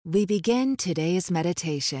We begin today's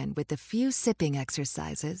meditation with a few sipping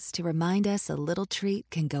exercises to remind us a little treat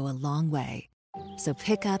can go a long way. So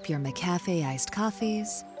pick up your McCafe iced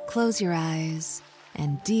coffees, close your eyes,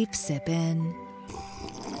 and deep sip in.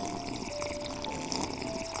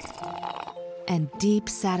 And deep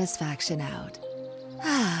satisfaction out.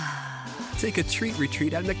 Take a treat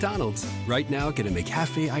retreat at McDonald's. Right now, get a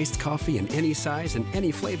McCafe iced coffee in any size and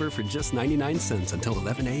any flavor for just 99 cents until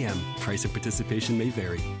 11 a.m. Price of participation may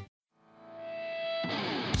vary.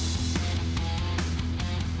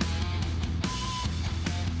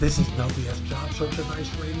 This is No BS Job Search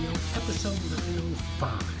Advice Radio, episode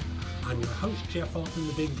 905. I'm your host, Jeff Altman,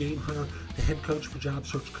 the Big Game Hunter, the head coach for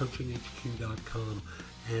JobSearchCoachingHQ.com,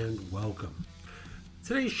 and welcome.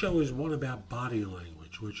 Today's show is one about body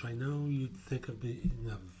language, which I know you'd think of being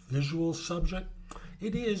a visual subject.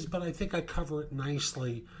 It is, but I think I cover it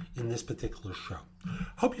nicely in this particular show.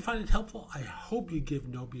 Hope you find it helpful. I hope you give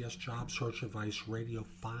No BS Job Search Advice Radio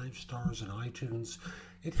 5 stars on iTunes.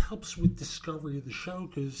 It helps with discovery of the show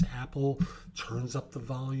because Apple turns up the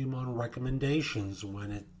volume on recommendations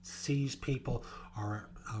when it sees people are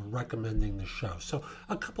recommending the show. So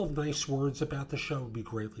a couple of nice words about the show would be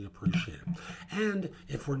greatly appreciated. And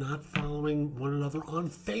if we're not following one another on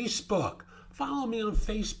Facebook, follow me on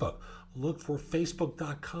Facebook. Look for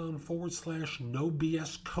facebook.com/No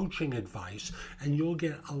BS Coaching Advice, and you'll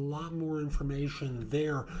get a lot more information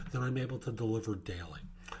there than I'm able to deliver daily.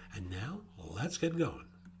 And now, let's get going.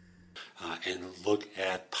 And look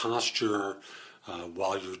at posture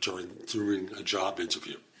while you're doing a job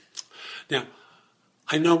interview. Now,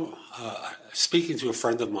 I know, speaking to a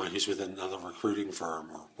friend of mine who's with another recruiting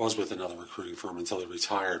firm, or was with another recruiting firm until he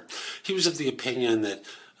retired, he was of the opinion that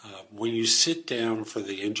when you sit down for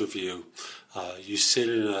the interview, you sit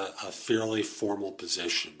in a fairly formal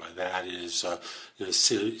position. By that is,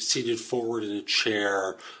 seated forward in a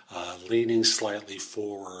chair, leaning slightly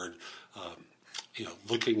forward,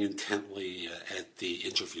 looking intently at the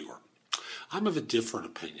interviewer. I'm of a different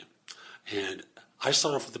opinion, and I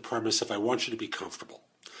start off with the premise of I want you to be comfortable.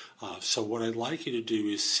 So what I'd like you to do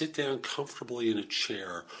is sit down comfortably in a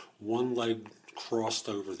chair, one leg crossed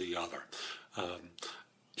over the other.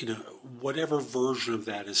 Whatever version of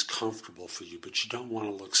that is comfortable for you, but you don't want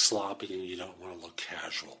to look sloppy and you don't want to look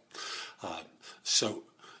casual.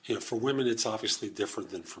 For women, it's obviously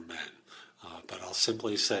different than for men. But I'll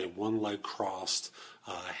simply say one leg crossed,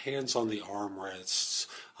 hands on the armrests.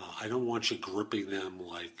 I don't want you gripping them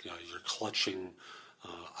like you're clutching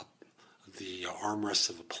the armrests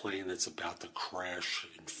of a plane that's about to crash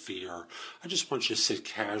in fear. I just want you to sit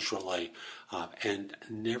casually and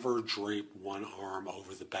never drape one arm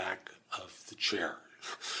over the back of the chair.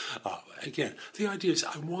 Again, the idea is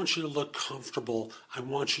I want you to look comfortable. I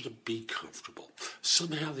want you to be comfortable.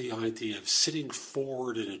 Somehow the idea of sitting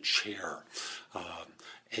forward in a chair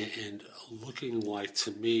and looking like,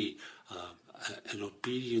 to me, an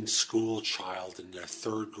obedient school child in their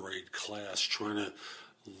third grade class trying to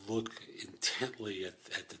look intently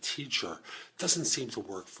at the teacher doesn't seem to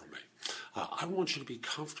work for me. I want you to be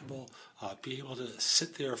comfortable, be able to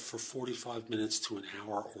sit there for 45 minutes to an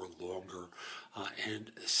hour or longer,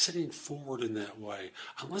 and sitting forward in that way,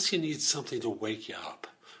 unless you need something to wake you up,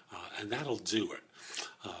 and that'll do it.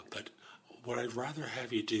 But what I'd rather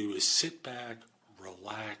have you do is sit back,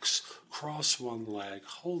 relax, cross one leg,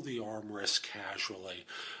 hold the armrest casually,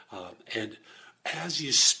 and as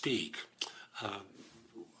you speak,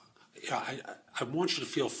 I want you to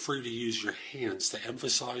feel free to use your hands to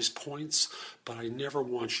emphasize points, but I never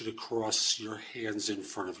want you to cross your hands in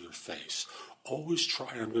front of your face. Always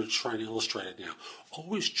try, and I'm going to try and illustrate it now,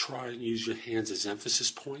 always try and use your hands as emphasis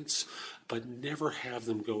points, but never have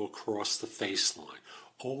them go across the face line.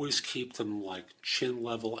 Always keep them like chin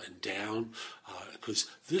level and down, because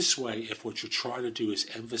this way, if what you're trying to do is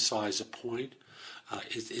emphasize a point,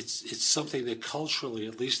 it's something that culturally,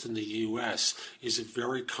 at least in the U.S., is a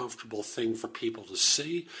very comfortable thing for people to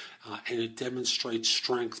see, and it demonstrates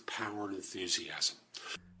strength, power, and enthusiasm.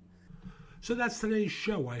 So that's today's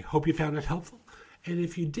show. I hope you found it helpful. And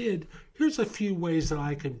if you did, here's a few ways that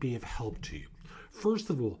I can be of help to you. First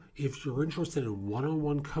of all, if you're interested in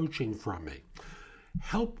one-on-one coaching from me,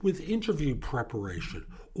 help with interview preparation,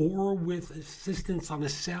 or with assistance on a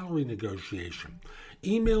salary negotiation,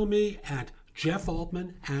 email me at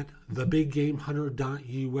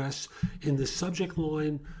jeffaltman@thebiggamehunter.us. In the subject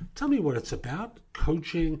line, tell me what it's about,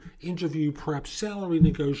 coaching, interview prep, salary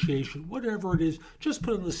negotiation, whatever it is, just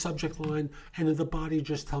put in the subject line, and in the body,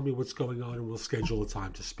 just tell me what's going on, and we'll schedule a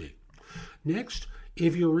time to speak. Next,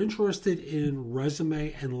 if you're interested in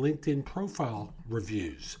resume and LinkedIn profile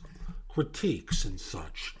reviews, critiques and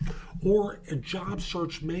such, or a job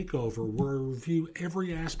search makeover where I review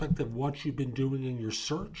every aspect of what you've been doing in your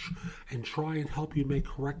search and try and help you make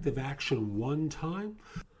corrective action one time,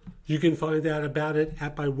 you can find out about it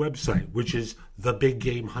at my website, which is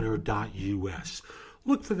thebiggamehunter.us.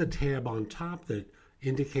 Look for the tab on top that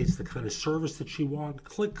indicates the kind of service that you want.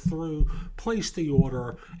 Click through, place the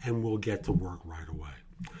order, and we'll get to work right away.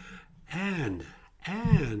 And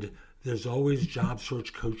there's always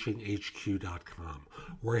JobSearchCoachingHQ.com,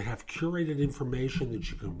 where I have curated information that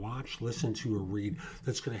you can watch, listen to, or read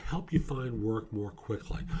that's going to help you find work more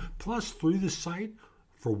quickly. Plus, through the site,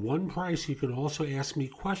 for one price, you can also ask me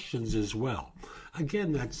questions as well.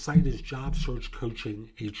 Again, that site is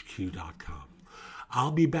JobSearchCoachingHQ.com.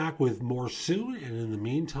 I'll be back with more soon, and in the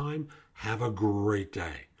meantime, have a great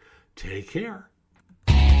day. Take care.